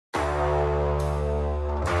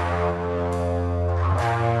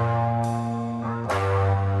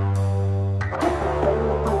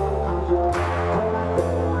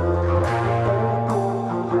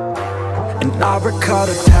recall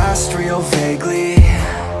the past real vaguely.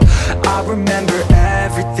 I remember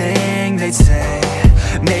everything they'd say.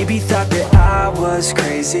 Maybe thought that I was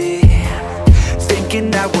crazy, thinking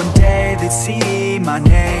that one day they'd see my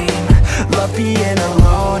name. Love being a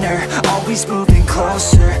loner, always moving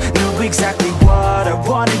closer. Knew exactly what I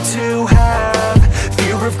wanted to have.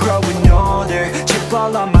 Fear of growing older, chip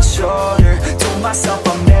all on my shoulder. Told myself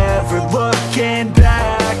I'm never looking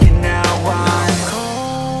back. And now I'm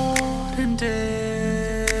cold and dissonant.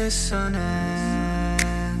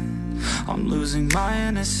 I'm losing my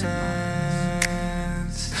innocence,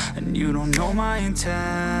 and you don't know my intent.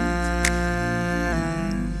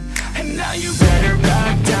 And now you better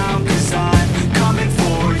back down, 'cause I'm coming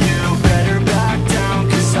for you. Better back down,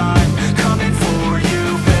 'cause I'm coming for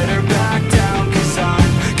you. Better back down, 'cause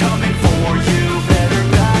I'm coming for you. Better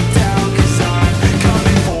back down, 'cause I'm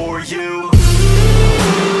coming for you.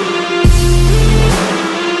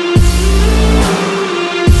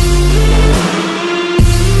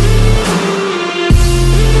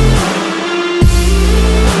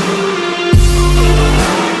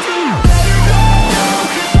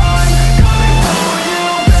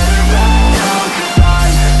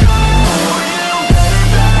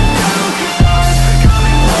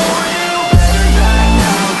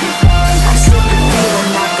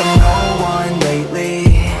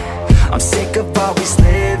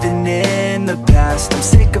 I'm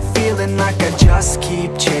sick of feeling like I just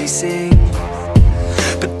keep chasing,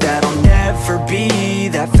 but that'll never be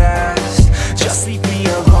that fast. Just leave me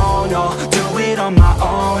alone, I'll do it on my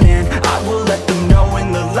own. And I will let them know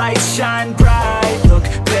when the lights shine bright. Look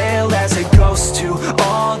pale as a ghost to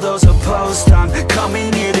all those opposed. I'm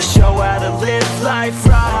coming here to show how to live life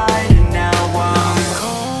right. And now I'm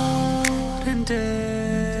cold and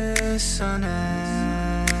dissonant.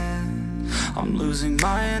 I'm losing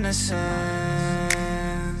my innocence,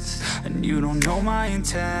 and you don't know my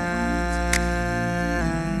intent.